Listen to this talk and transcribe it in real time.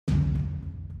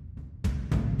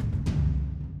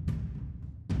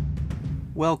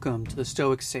Welcome to the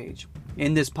Stoic Sage.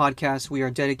 In this podcast, we are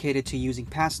dedicated to using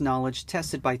past knowledge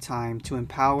tested by time to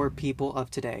empower people of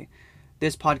today.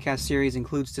 This podcast series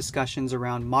includes discussions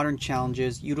around modern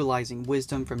challenges utilizing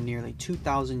wisdom from nearly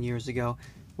 2,000 years ago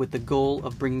with the goal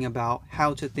of bringing about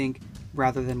how to think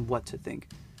rather than what to think.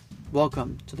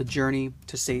 Welcome to the journey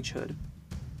to sagehood.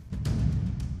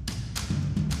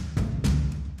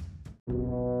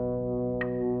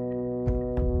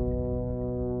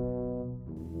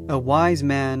 A wise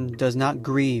man does not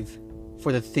grieve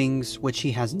for the things which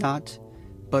he has not,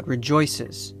 but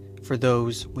rejoices for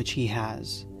those which he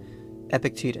has.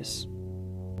 Epictetus.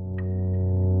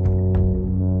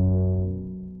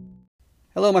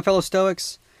 Hello, my fellow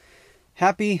Stoics.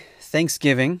 Happy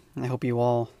Thanksgiving. I hope you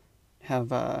all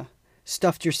have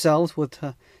stuffed yourselves with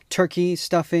turkey,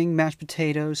 stuffing, mashed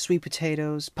potatoes, sweet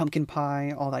potatoes, pumpkin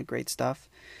pie, all that great stuff.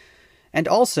 And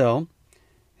also,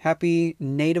 Happy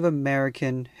Native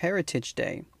American Heritage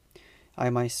Day. I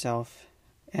myself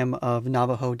am of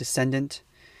Navajo descendant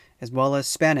as well as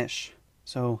Spanish.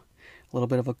 So a little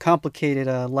bit of a complicated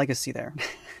legacy there.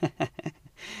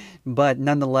 But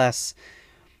nonetheless,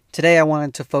 today I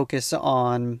wanted to focus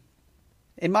on,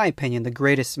 in my opinion, the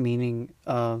greatest meaning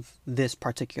of this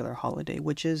particular holiday,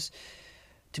 which is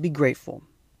to be grateful.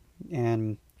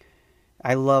 And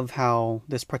I love how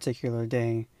this particular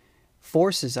day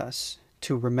forces us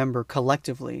to remember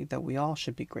collectively that we all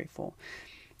should be grateful.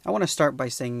 I want to start by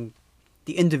saying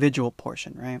the individual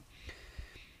portion, right?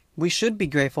 We should be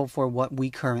grateful for what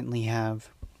we currently have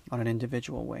on an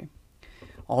individual way.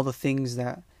 All the things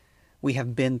that we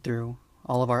have been through,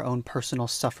 all of our own personal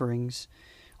sufferings,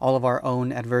 all of our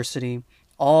own adversity,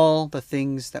 all the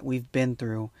things that we've been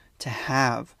through to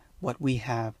have what we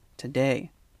have today.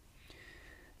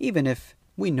 Even if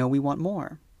we know we want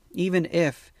more. Even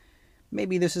if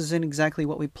maybe this isn't exactly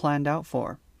what we planned out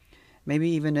for. Maybe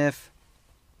even if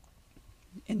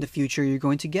in the future you're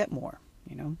going to get more,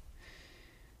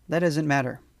 That doesn't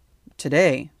matter.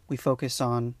 Today, we focus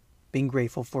on being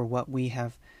grateful for what we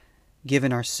have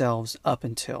given ourselves up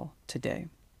until today.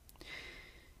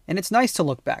 And it's nice to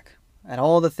look back at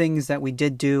all the things that we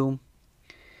did do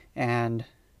and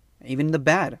even the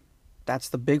bad. That's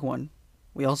the big one.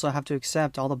 We also have to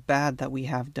accept all the bad that we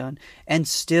have done and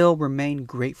still remain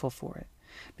grateful for it.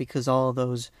 Because all of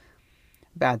those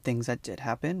bad things that did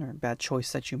happen or bad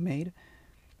choice that you made,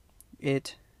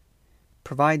 it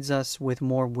provides us with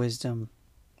more wisdom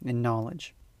and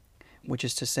knowledge. Which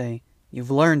is to say, you've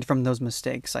learned from those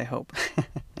mistakes, I hope.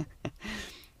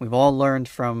 We've all learned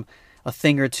from a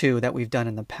thing or two that we've done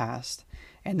in the past.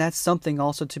 And that's something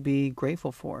also to be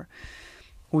grateful for.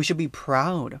 We should be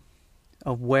proud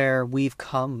of where we've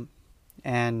come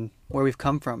and where we've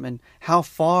come from and how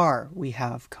far we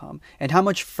have come and how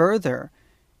much further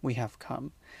we have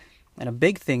come. And a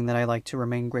big thing that I like to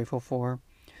remain grateful for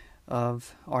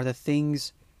are the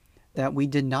things that we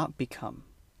did not become.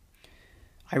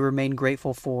 I remain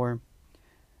grateful for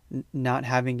not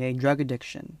having a drug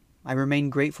addiction. I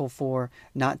remain grateful for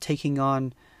not taking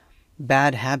on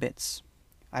bad habits.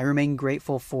 I remain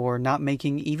grateful for not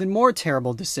making even more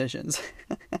terrible decisions.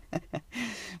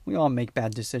 We all make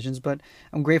bad decisions, but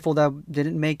I'm grateful that I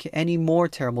didn't make any more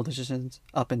terrible decisions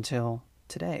up until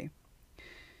today.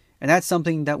 And that's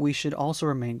something that we should also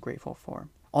remain grateful for.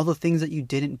 All the things that you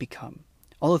didn't become.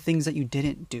 All the things that you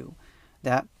didn't do.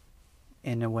 That,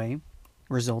 in a way,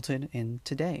 resulted in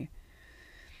today.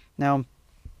 Now,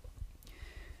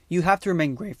 you have to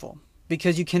remain grateful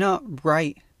because you cannot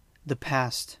write the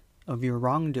past of your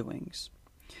wrongdoings.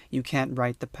 You can't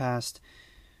write the past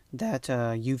that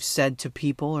you've said to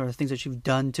people or things that you've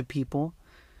done to people.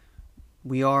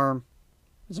 We are,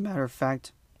 as a matter of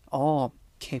fact, all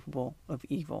capable of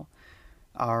evil.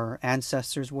 Our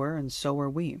ancestors were, and so are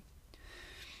we.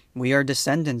 We are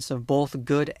descendants of both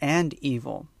good and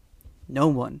evil. No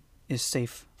one is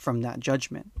safe from that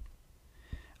judgment.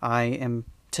 I am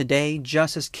today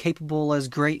just as capable as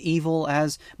great evil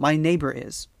as my neighbor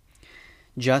is,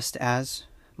 just as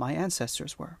my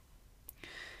ancestors were.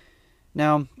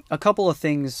 Now, a couple of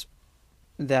things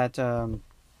that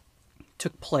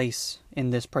took place in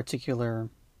this particular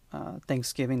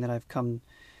Thanksgiving that I've come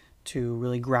to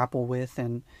really grapple with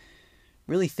and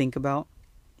really think about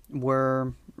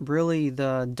were really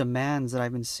the demands that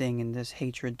I've been seeing in this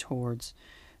hatred towards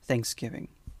Thanksgiving.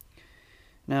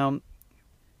 Now,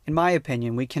 in my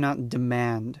opinion, we cannot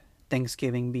demand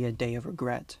Thanksgiving be a day of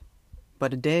regret,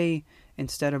 but a day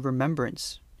instead of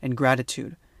remembrance and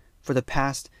gratitude for the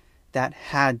past that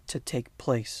had to take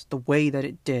place the way that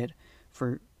it did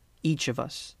for each of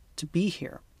us to be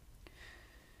here.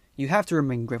 You have to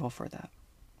remain grateful for that.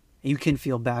 You can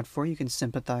feel bad for it. You can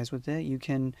sympathize with it. You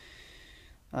can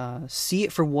see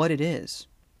it for what it is.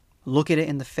 Look at it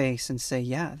in the face and say,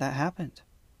 yeah, that happened.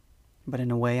 But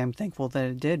in a way, I'm thankful that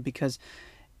it did, because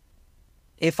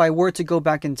if I were to go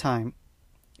back in time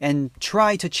and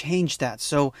try to change that,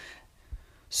 the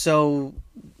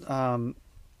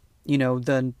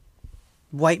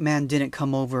white man didn't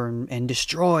come over and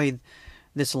destroy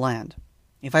this land.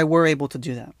 If I were able to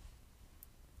do that,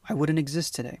 I wouldn't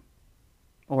exist today.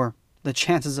 Or the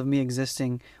chances of me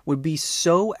existing would be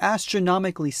so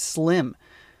astronomically slim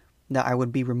that I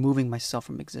would be removing myself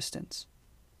from existence.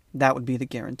 That would be the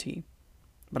guarantee.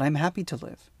 But I'm happy to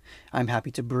live. I'm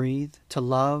happy to breathe, to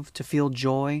love, to feel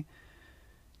joy,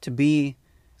 to be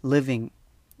living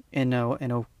in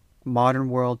a modern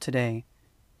world today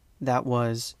that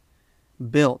was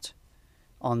built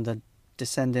on the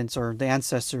descendants or the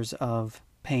ancestors of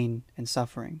pain and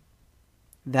suffering.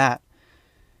 That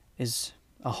is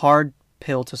a hard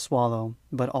pill to swallow,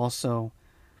 but also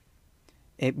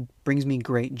it brings me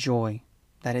great joy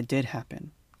that it did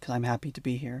happen, because I'm happy to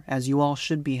be here, as you all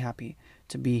should be happy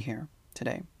to be here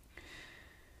today.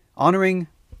 Honoring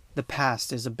the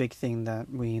past is a big thing that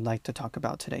we like to talk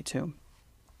about today too.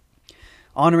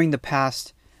 Honoring the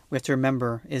past, we have to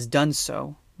remember, is done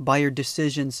so by your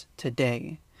decisions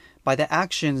today, by the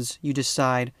actions you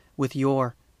decide with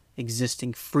your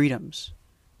existing freedoms,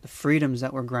 the freedoms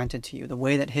that were granted to you, the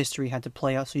way that history had to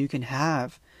play out so you can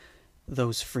have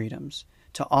those freedoms,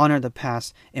 to honor the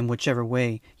past in whichever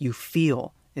way you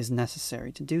feel is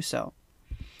necessary to do so.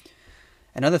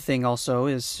 Another thing also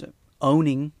is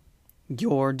owning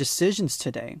your decisions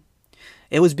today.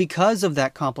 It was because of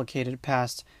that complicated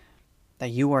past that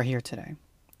you are here today,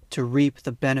 to reap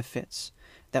the benefits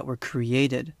that were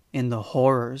created in the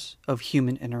horrors of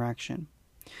human interaction.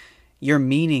 Your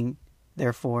meaning,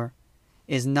 therefore,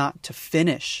 is not to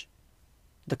finish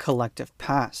the collective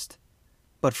past,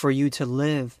 but for you to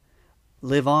live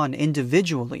on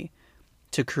individually,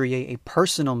 to create a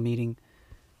personal meaning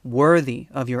worthy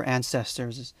of your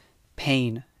ancestors'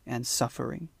 pain and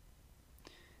suffering.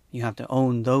 You have to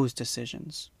own those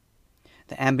decisions.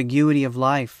 The ambiguity of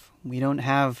life. We don't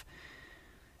have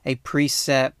a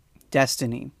preset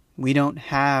destiny. We don't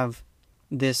have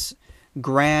this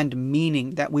grand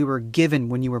meaning that we were given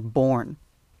when you were born.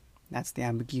 That's the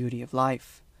ambiguity of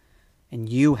life. And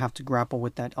you have to grapple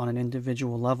with that on an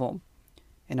individual level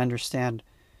and understand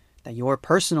that your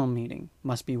personal meaning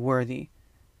must be worthy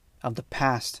of the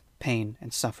past pain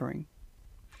and suffering.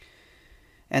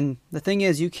 And the thing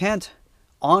is, you can't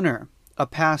honor a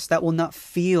past that will not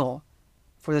feel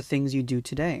for the things you do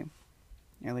today.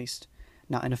 At least,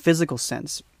 not in a physical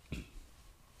sense.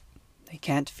 They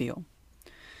can't feel.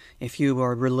 If you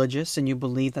are religious and you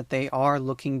believe that they are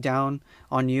looking down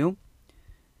on you,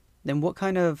 then what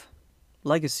kind of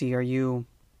legacy are you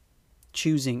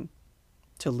choosing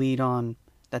to lead on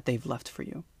that they've left for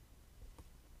you?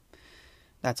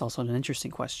 That's also an interesting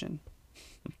question.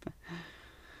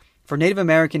 For Native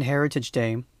American Heritage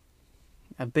Day,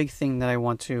 a big thing that I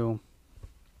want to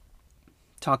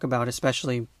talk about,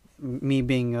 especially me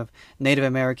being of Native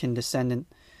American descendant,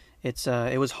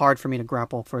 it was hard for me to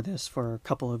grapple for this for a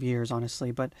couple of years,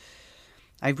 honestly, but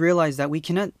I've realized that we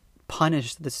cannot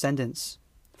punish the descendants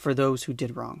for those who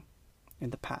did wrong in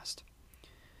the past.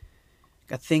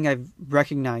 A thing I've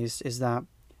recognized is that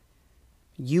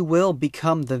you will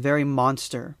become the very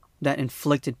monster that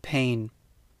inflicted pain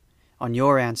on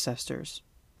your ancestors.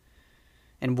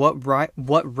 And what right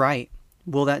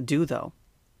will that do, though?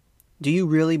 Do you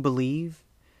really believe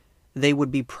they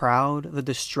would be proud of the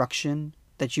destruction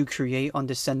that you create on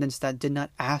descendants that did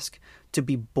not ask to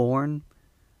be born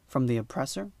from the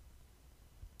oppressor?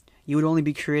 You would only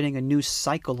be creating a new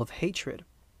cycle of hatred.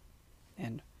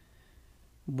 And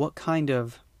what kind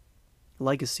of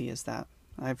legacy is that?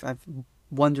 I've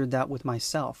wondered that with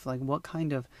myself. Like, what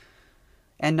kind of...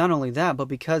 And not only that, but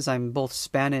because I'm both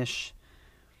Spanish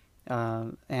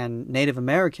and Native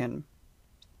American,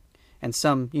 and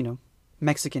some,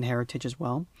 Mexican heritage as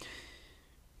well,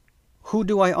 who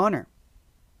do I honor?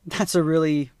 That's a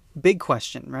really big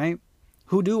question, right?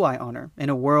 Who do I honor in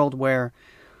a world where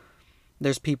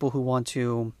there's people who want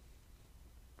to,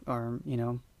 or,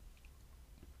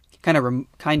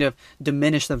 kind of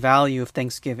diminish the value of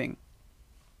Thanksgiving,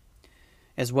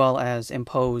 as well as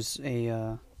impose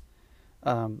a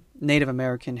Native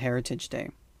American Heritage Day.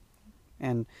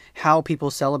 And how people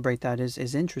celebrate that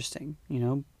is interesting,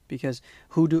 because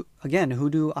who do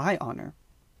I honor?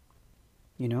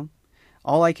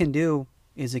 All I can do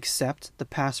is accept the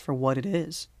past for what it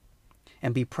is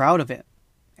and be proud of it.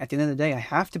 At the end of the day, I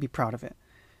have to be proud of it,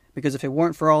 because if it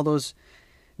weren't for all those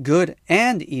good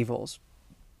and evils,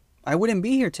 I wouldn't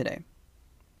be here today.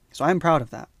 So I'm proud of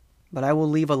that. but I will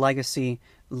lead a legacy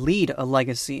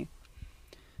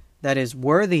that is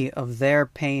worthy of their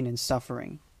pain and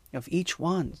suffering, of each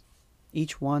one's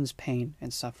pain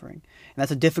and suffering. And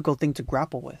that's a difficult thing to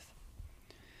grapple with.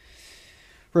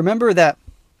 Remember that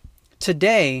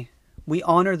today we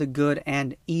honor the good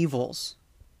and evils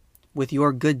with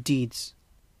your good deeds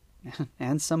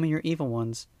and some of your evil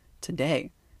ones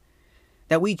today.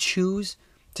 That we choose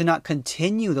to not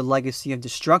continue the legacy of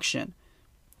destruction,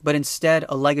 but instead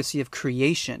a legacy of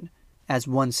creation as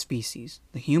one species,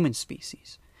 the human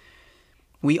species.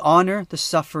 We honor the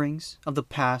sufferings of the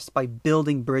past by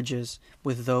building bridges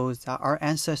with those that our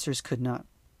ancestors could not.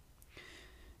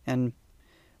 And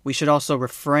we should also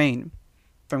refrain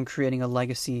from creating a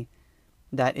legacy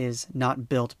that is not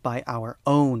built by our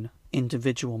own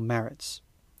individual merits.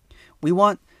 We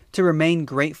want to remain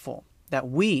grateful that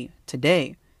we,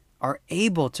 today, are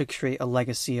able to create a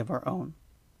legacy of our own.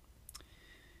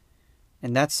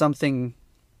 And that's something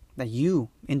that you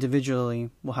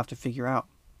individually will have to figure out.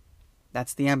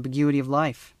 That's the ambiguity of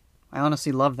life. I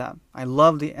honestly love that. I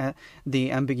love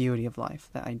the ambiguity of life,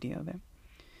 the idea of it.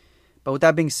 But with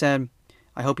that being said,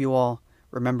 I hope you all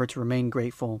remember to remain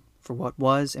grateful for what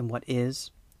was and what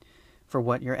is, for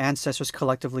what your ancestors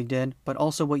collectively did, but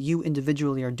also what you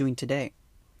individually are doing today.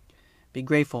 Be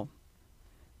grateful,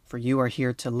 for you are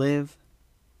here to live,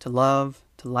 to love,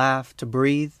 to laugh, to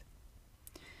breathe.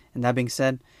 And that being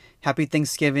said, happy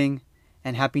Thanksgiving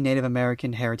and happy Native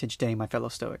American Heritage Day, my fellow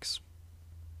Stoics.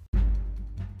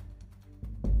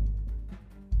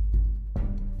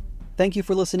 Thank you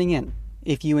for listening in.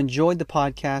 If you enjoyed the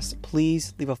podcast,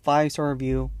 please leave a 5-star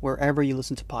review wherever you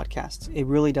listen to podcasts. It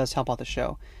really does help out the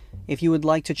show. If you would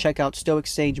like to check out Stoic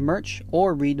Sage merch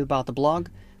or read about the blog,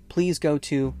 please go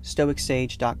to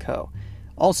stoicsage.co.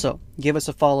 Also, give us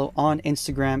a follow on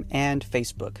Instagram and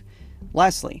Facebook.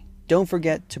 Lastly, don't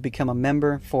forget to become a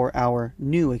member for our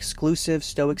new exclusive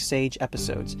Stoic Sage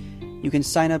episodes. You can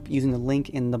sign up using the link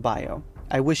in the bio.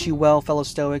 I wish you well, fellow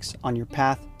Stoics, on your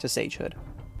path to sagehood.